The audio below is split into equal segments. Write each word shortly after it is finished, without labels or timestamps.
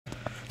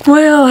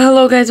Well,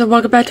 hello guys and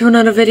welcome back to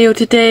another video.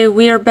 Today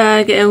we are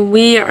back and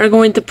we are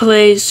going to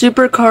play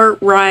Super Kart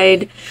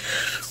Ride.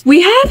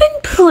 We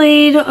haven't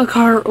played a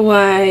kart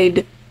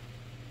ride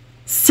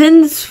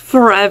since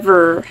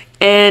forever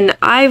and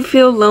I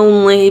feel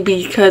lonely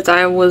because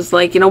I was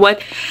like, you know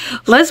what?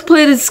 Let's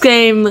play this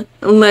game.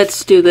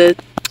 Let's do this.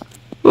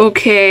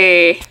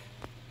 Okay.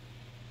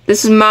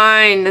 This is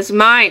mine. This is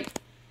mine.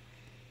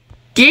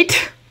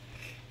 Get.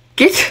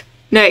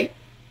 No.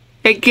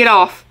 Hey, get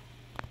off.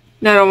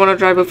 I don't want to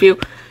drive with you.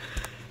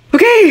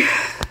 Okay,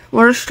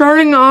 we're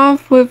starting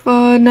off with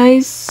a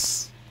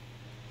nice...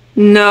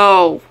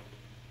 No.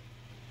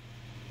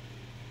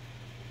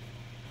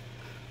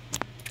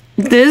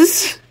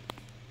 This?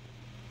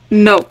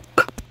 No.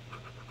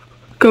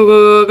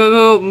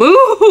 Go.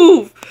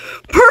 Move!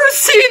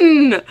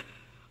 Person!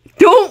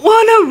 Don't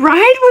want to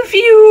ride with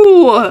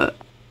you!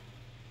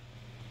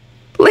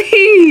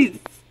 Please!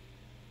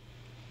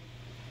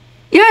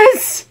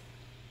 Yes!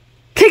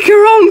 Take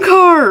your own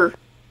car!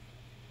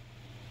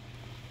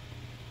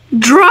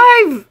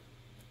 Drive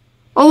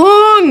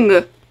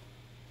along.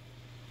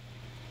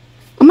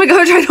 Oh my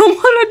gosh, I don't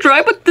want to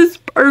drive with this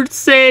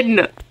person.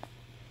 Now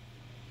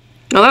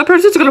that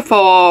person's gonna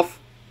fall off.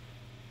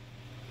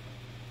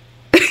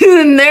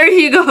 And there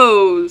he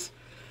goes.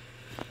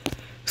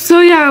 So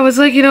yeah, I was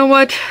like, you know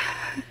what?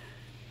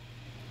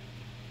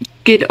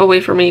 Get away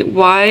from me.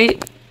 Why?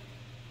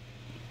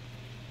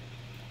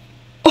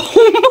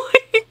 Oh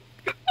my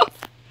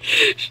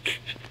gosh.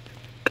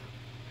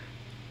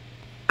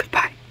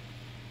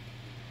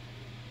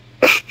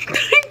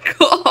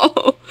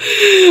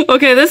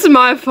 Okay, this is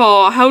my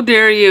fault. How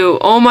dare you?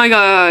 Oh my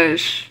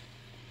gosh.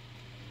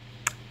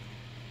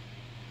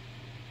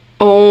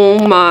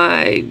 Oh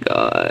my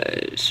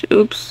gosh.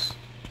 Oops.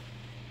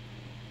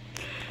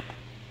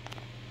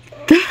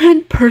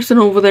 That person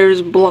over there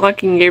is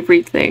blocking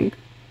everything.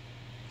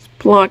 It's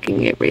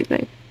blocking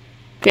everything.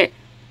 Okay.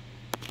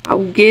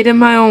 I'll get in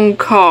my own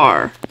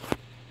car.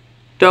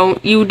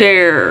 Don't you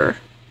dare.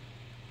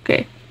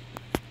 Okay.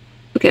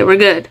 Okay, we're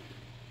good.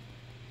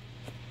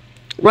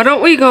 Why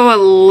don't we go a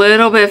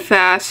little bit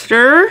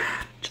faster?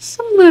 Just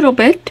a little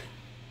bit.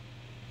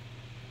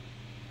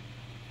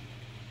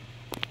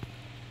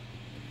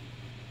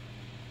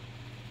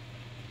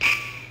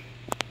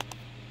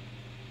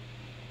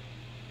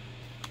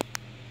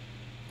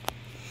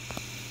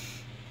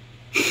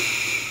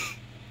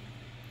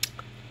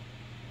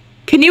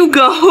 Can you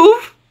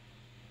go?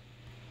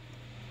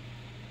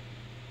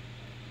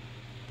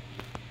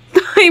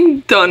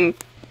 I'm done.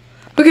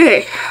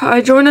 Okay,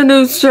 I joined a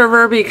new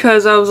server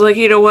because I was like,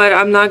 you know what,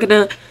 I'm not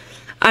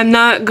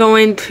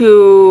going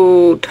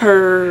to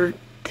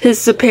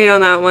participate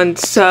on that one,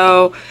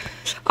 so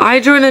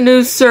I joined a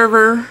new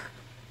server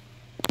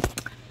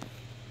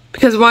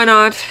because why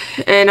not,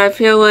 and I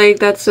feel like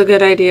that's a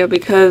good idea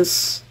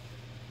because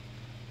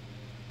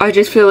I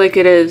just feel like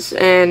it is,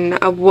 and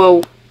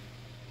whoa,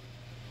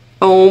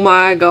 oh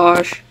my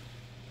gosh,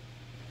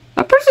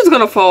 that person's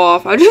gonna fall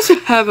off. I just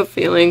have a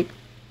feeling.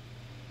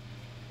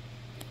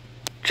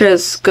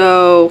 Just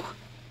go.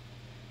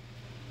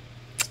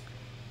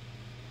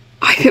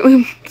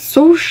 I'm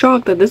so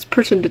shocked that this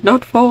person did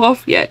not fall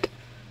off yet.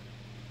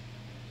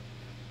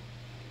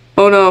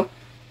 Oh no.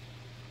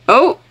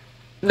 Oh,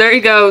 there he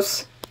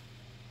goes.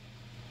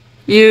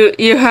 You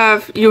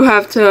have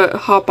to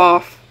hop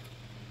off.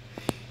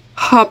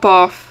 Hop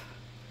off.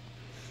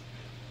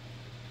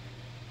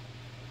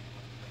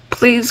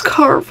 Please,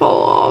 car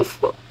fall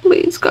off.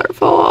 Please, car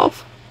fall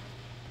off.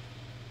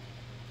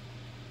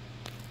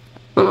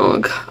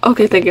 Oh,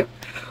 okay, thank you.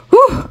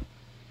 Whew.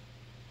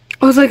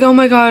 I was like, oh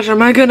my gosh,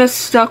 am I gonna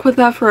stuck with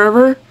that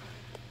forever?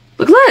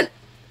 Look at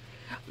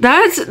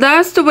that.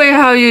 That's the way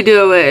how you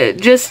do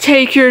it. Just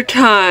take your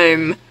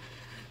time.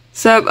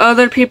 So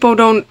other people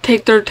don't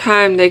take their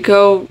time. They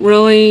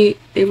really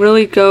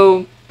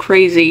go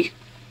crazy.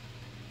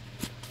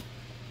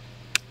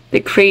 They're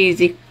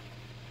crazy.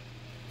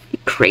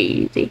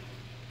 Crazy.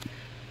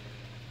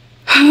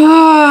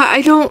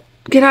 I don't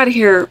get out of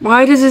here.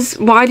 Why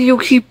do you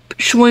keep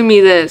showing me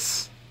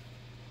this?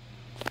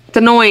 It's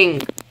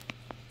annoying.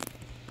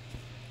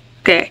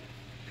 Okay.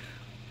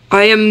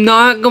 I am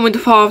not going to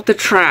fall off the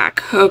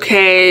track,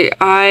 okay?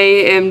 I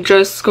am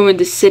just going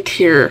to sit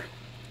here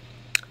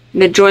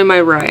and enjoy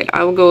my ride.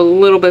 I will go a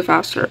little bit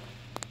faster.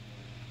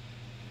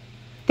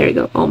 There you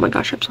go. Oh my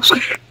gosh, I'm so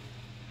scared.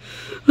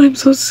 I'm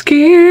so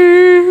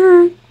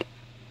scared.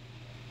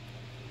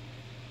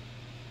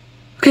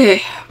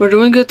 Okay, we're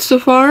doing good so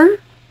far.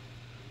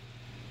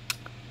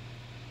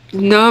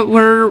 No,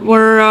 we're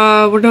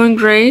doing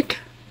great.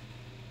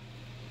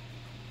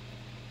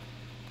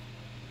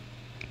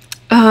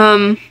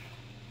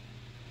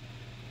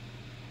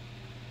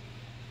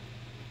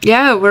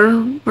 Yeah,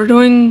 we're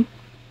doing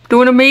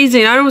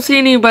amazing. I don't see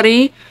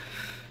anybody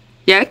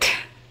yet.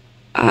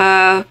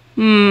 I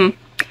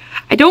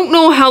don't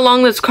know how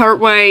long this kart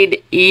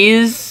ride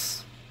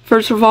is,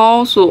 first of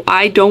all, so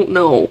I don't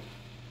know.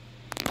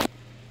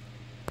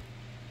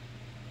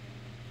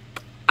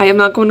 I am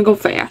not going to go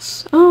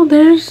fast. Oh,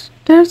 there's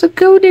a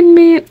golden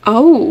man.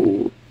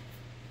 Oh,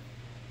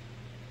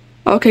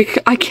 Okay,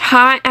 I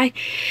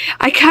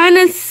kind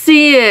of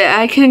see it.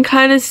 I can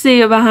kind of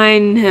see it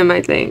behind him,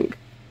 I think.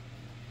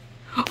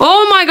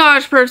 Oh my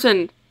gosh,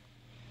 person!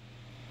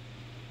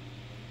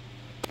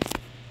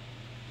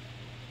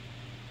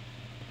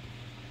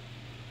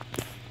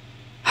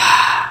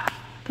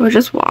 Do I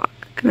just walk?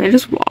 Can I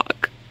just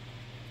walk?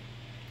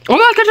 Oh,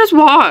 I could just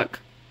walk!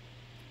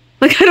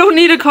 Like, I don't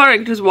need a car, I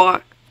can just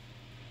walk.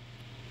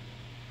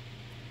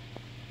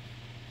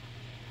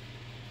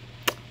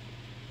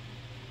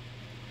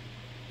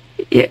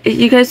 Yeah,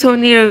 you guys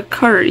don't need a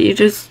cart, you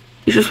just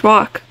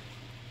walk.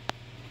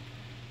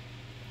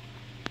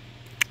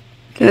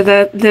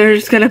 Yeah,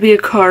 there's gonna be a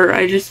cart,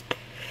 I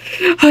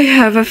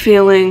have a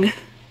feeling.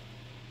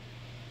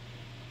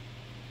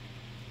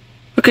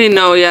 Okay,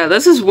 no, yeah,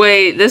 this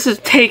is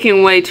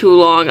taking way too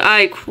long.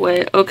 I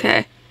quit,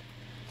 okay.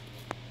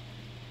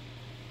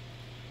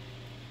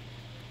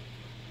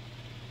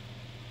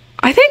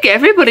 I think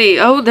everybody,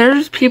 oh,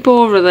 there's people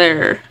over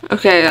there.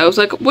 Okay, I was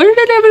like, where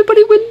did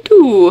everybody went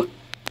to?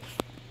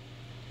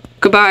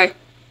 Goodbye.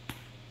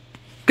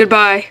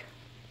 Goodbye.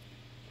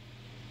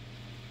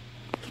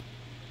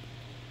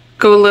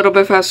 Go a little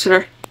bit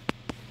faster.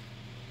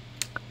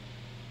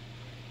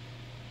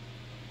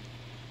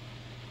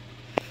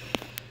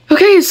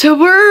 Okay, so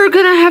we're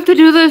gonna have to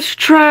do this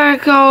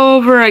track all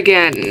over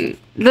again.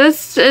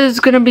 This is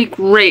gonna be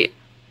great.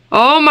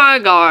 Oh my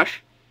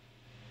gosh.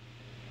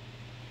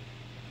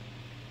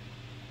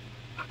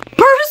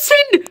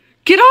 Person!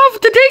 Get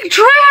off the dang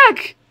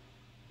track!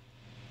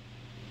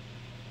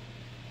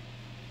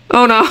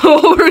 Oh no,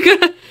 we're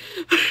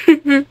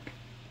gonna...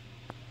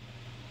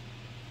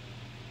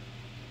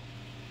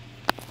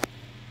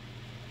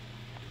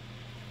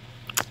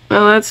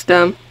 Oh, that's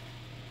dumb.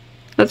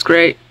 That's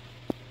great.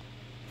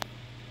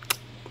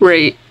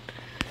 Great.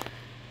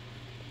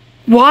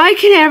 Why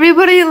can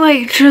everybody,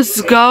 like,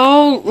 just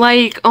go,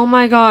 like, oh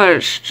my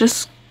gosh,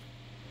 just...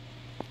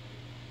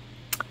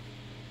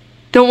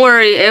 Don't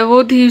worry, it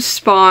will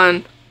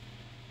despawn.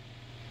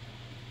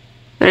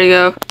 There you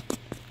go.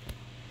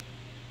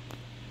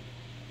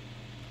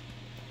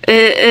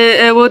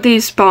 It will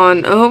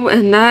despawn. Oh,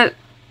 and that...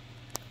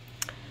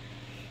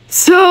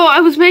 So,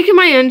 I was making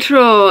my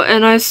intro,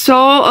 and I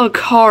saw a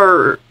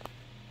car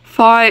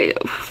fly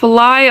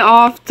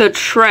off the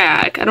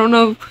track. I don't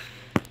know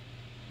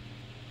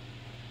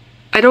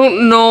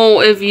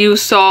if you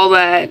saw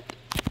that.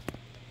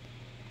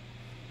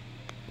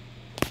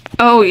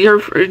 Oh,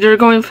 you're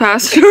going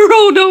faster.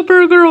 Oh no,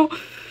 Bird Girl.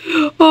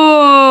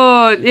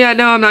 Oh, yeah,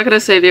 no, I'm not gonna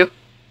save you.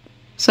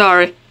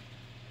 Sorry.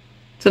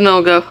 It's a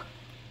no-go.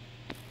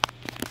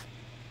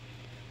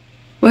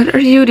 What are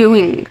you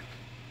doing?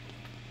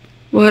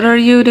 What are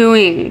you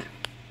doing?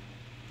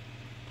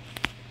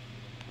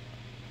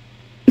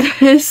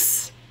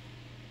 This...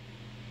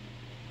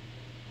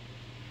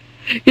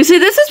 You see,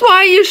 this is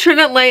why you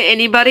shouldn't let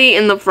anybody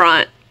in the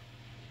front.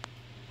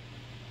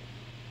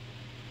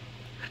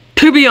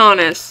 To be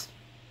honest.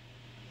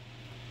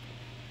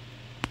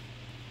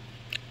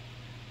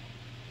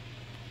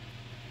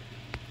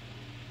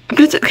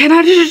 Can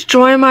I just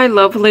enjoy my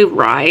lovely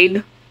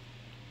ride?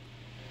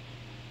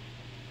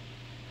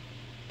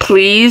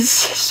 Please,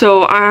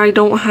 so I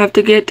don't have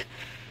to get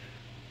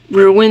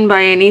ruined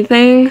by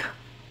anything.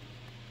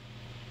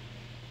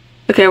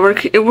 Okay,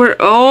 we're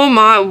oh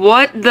my,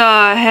 what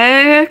the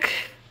heck?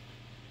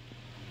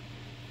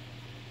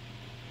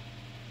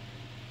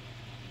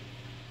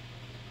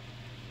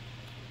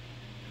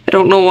 I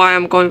don't know why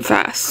I'm going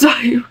fast.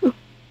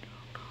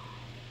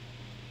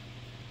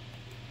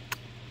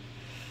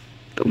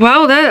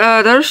 Well,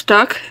 they're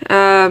stuck.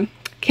 Can't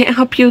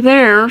help you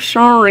there.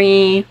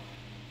 Sorry.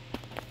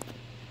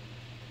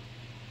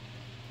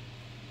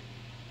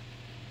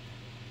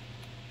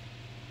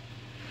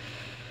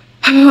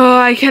 Oh,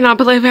 I cannot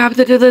believe I have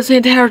to do this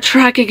entire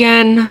track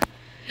again.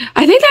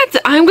 I think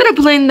I'm gonna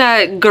blame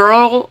that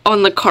girl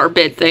on the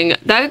carpet thing.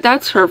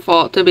 That's her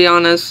fault, to be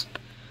honest.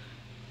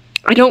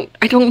 I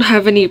don't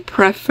have any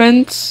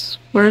preference.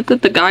 Where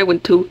did the guy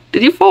went to?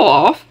 Did he fall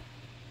off?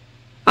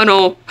 Oh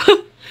no.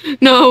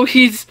 No,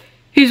 he's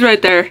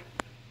right there.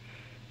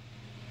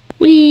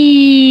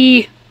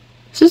 Whee!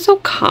 This is so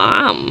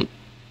calm.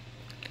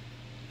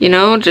 You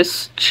know,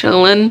 just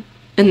chilling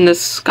in the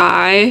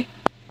sky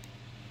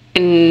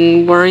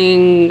and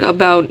worrying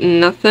about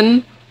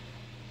nothing.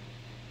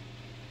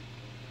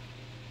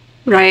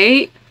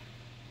 Right?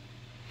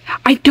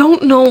 I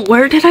don't know,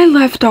 where did I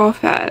left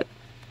off at?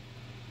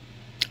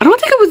 I don't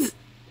think it was...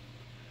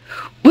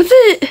 Was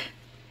it...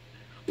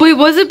 Wait,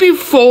 was it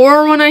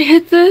before when I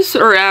hit this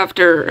or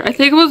after? I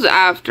think it was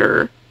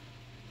after.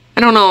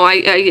 I don't know.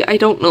 I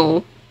don't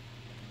know.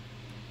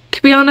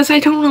 To be honest, I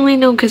don't really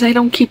know because I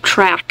don't keep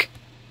track.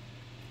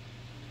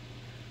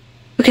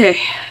 Okay.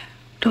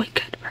 We're doing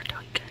good. We're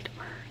doing good.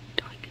 We're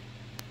doing good.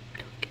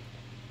 We're doing good.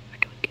 We're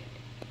doing good.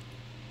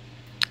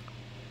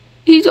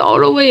 He's all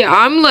the way.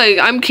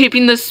 I'm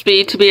keeping the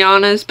speed, to be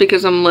honest,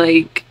 because I'm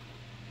like,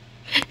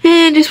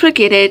 just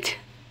forget it.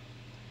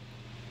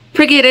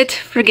 Forget it,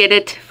 forget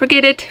it,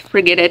 forget it,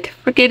 forget it,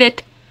 forget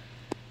it.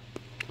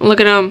 Look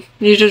at him.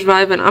 He's just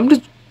vibing. I'm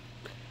just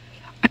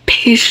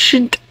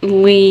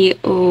patiently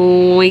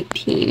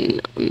waiting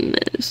on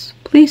this.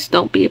 Please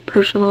don't be a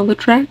person on the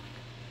track.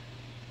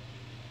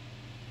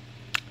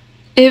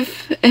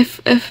 If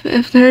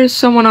there is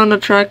someone on the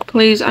track,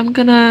 please, I'm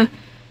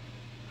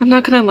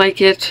not gonna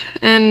like it.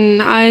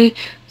 And I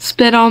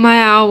spent all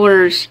my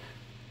hours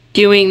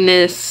doing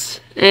this,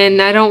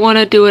 and I don't want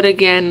to do it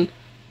again.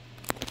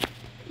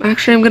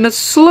 Actually, I'm gonna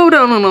slow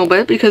down a little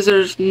bit because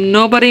there's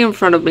nobody in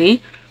front of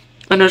me,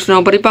 and there's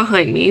nobody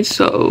behind me,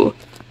 so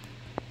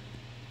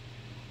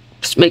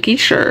just making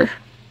sure.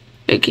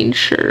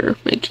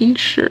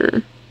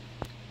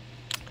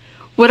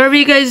 Whatever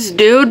you guys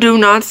do, do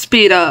not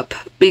speed up,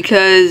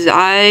 because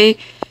oh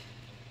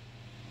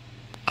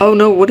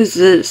no, what is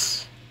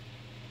this?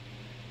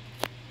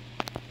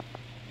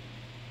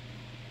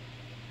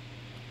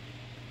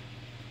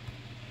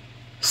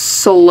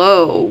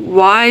 Slow.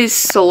 Why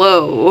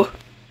slow?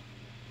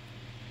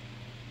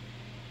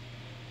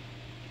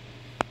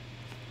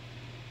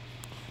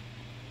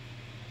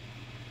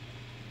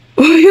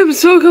 I'm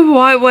so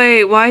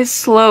confused. Why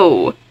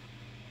slow?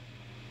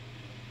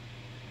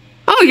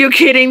 Oh, you're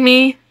kidding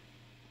me?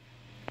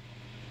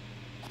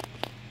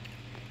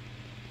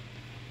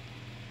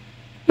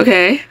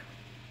 Okay.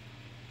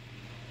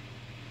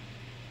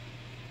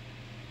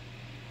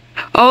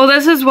 Oh,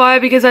 this is why,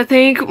 because I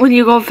think when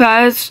you go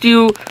fast,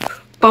 you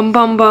bum,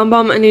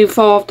 and you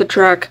fall off the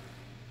track.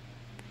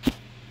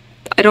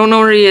 I don't know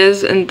where he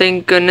is, and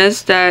thank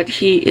goodness that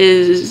he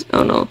is...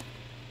 Oh, no.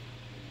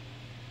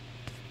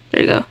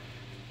 There you go.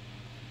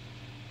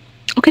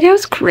 Okay, that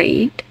was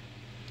great.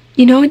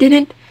 You know, I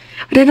didn't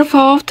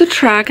fall off the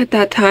track at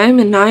that time,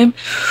 and I'm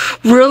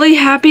really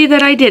happy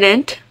that I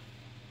didn't.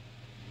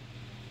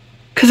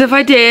 Because if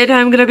I did,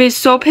 I'm gonna be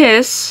so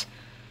pissed.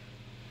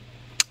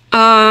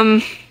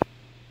 I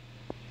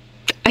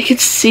can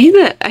see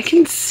that. I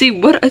can see.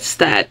 What is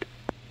that?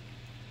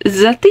 Is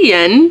that the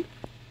end?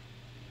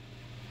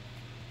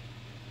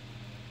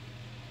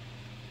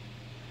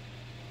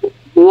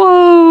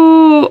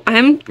 Whoa!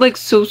 I'm like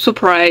so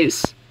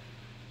surprised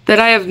that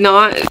I have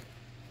not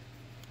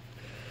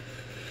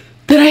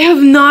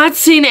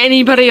seen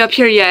anybody up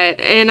here yet,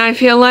 and I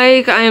feel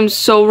like I am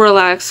so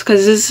relaxed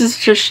because this is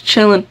just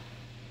chilling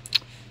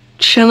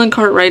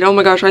cart ride. Oh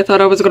my gosh, I thought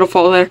I was gonna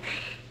fall there.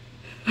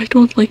 I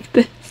don't like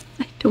this.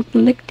 I don't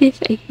like this.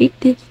 I hate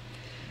this.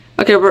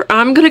 Okay,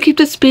 I'm gonna keep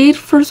the speed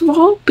first of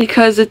all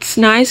because it's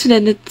nice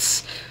and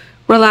it's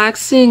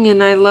relaxing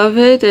and I love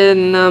it,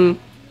 and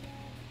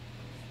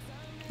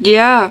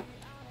yeah,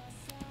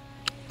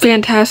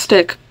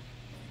 fantastic.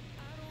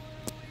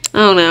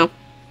 Oh no.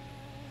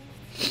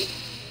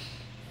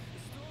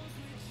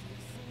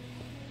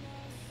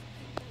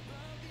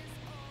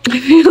 I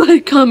feel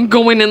like I'm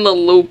going in the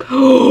loop.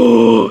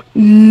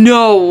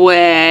 No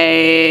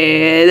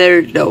way.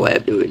 There's no way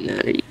I'm doing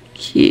that. Are you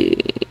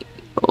kidding?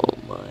 Oh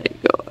my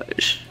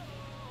gosh.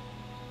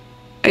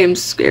 I am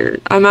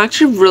scared. I'm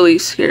actually really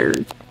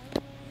scared.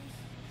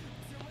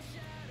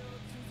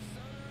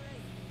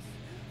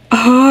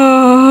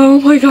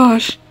 Oh my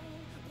gosh.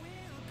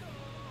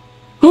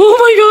 Oh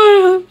my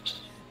gosh.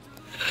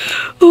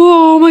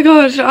 Oh my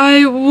gosh.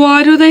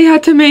 Why do they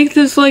have to make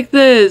this like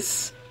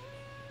this?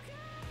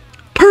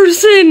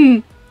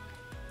 Person!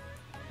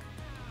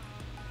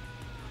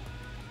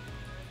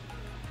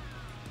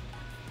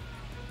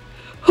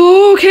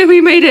 Oh, okay,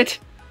 we made it.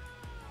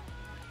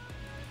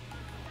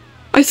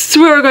 I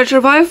swear, gosh,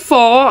 if I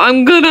fall,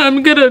 I'm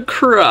gonna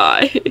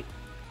cry.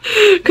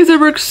 Cause I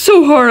worked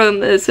so hard on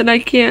this and I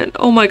can't.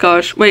 Oh my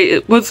gosh.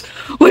 Wait, was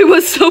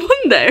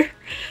someone there?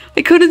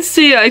 I couldn't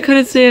see it. I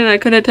couldn't I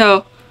couldn't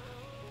tell.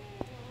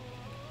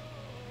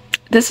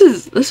 This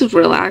is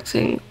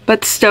relaxing,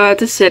 but still I have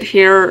to sit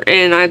here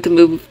and I have to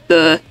move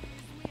the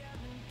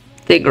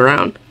thing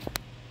around.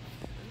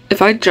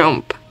 If I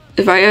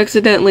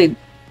accidentally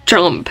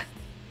jump,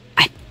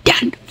 I'm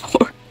done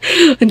for.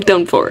 I'm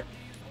done for.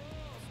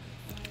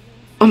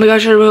 Oh my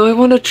gosh, I really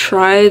want to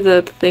try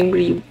the thing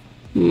where you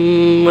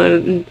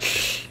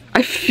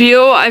I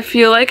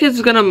feel like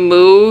it's gonna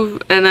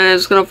move and then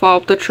it's gonna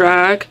fall off the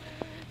track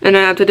and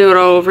I have to do it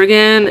all over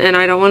again, and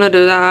I don't want to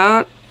do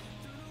that.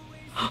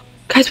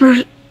 Guys,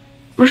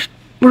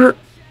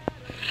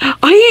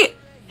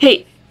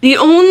 hey, the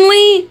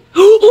only,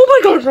 oh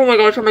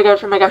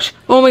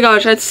my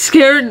gosh, that's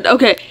scared.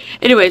 Okay,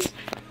 anyways,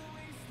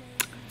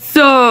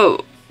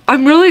 so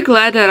I'm really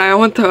glad that I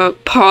want to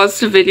pause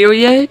the video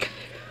yet,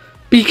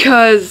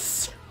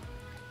 because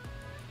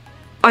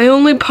I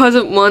only pause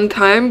it one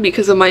time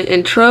because of my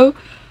intro,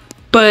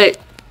 but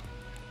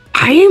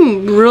I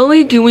am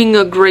really doing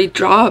a great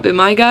job,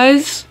 am I,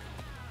 guys?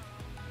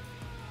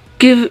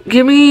 Give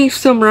me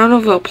some round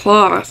of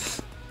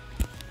applause.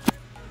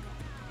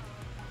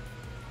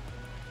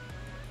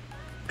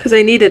 Because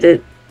I needed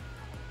it.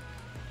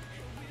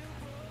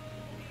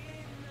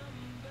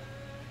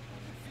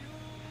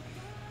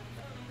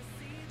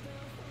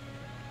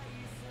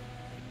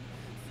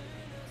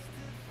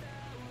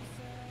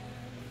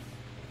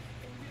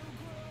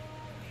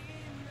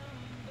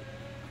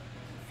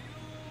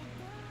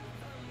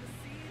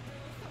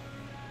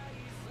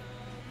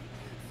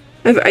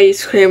 I have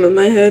ice cream in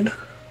my head.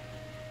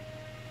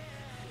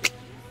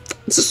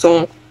 It's a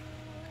song.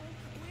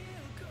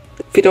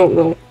 If you don't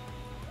know.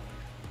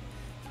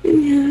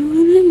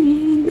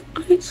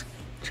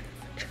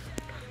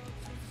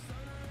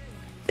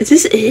 Is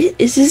this it?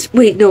 Is this?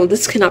 Wait, no,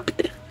 this cannot be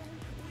the.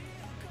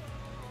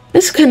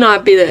 This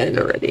cannot be the end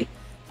already.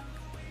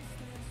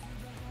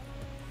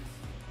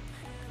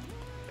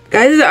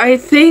 Guys, I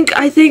think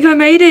I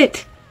made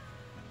it.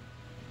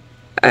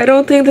 I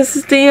don't think this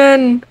is the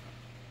end.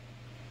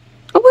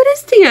 Oh, what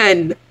is the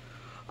end?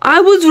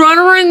 I was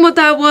wondering what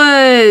that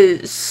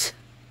was.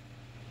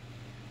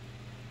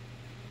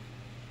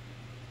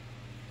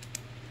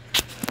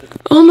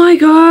 Oh my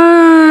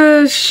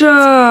gosh.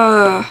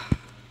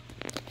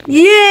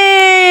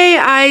 Yay!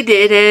 I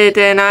did it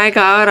and I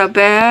got a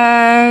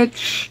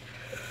badge.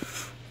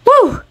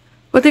 Woo!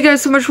 Well, thank you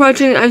guys so much for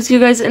watching. I'll see you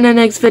guys in the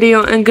next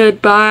video and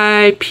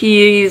goodbye.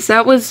 Peace.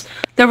 That was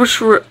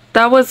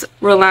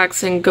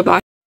relaxing. Goodbye.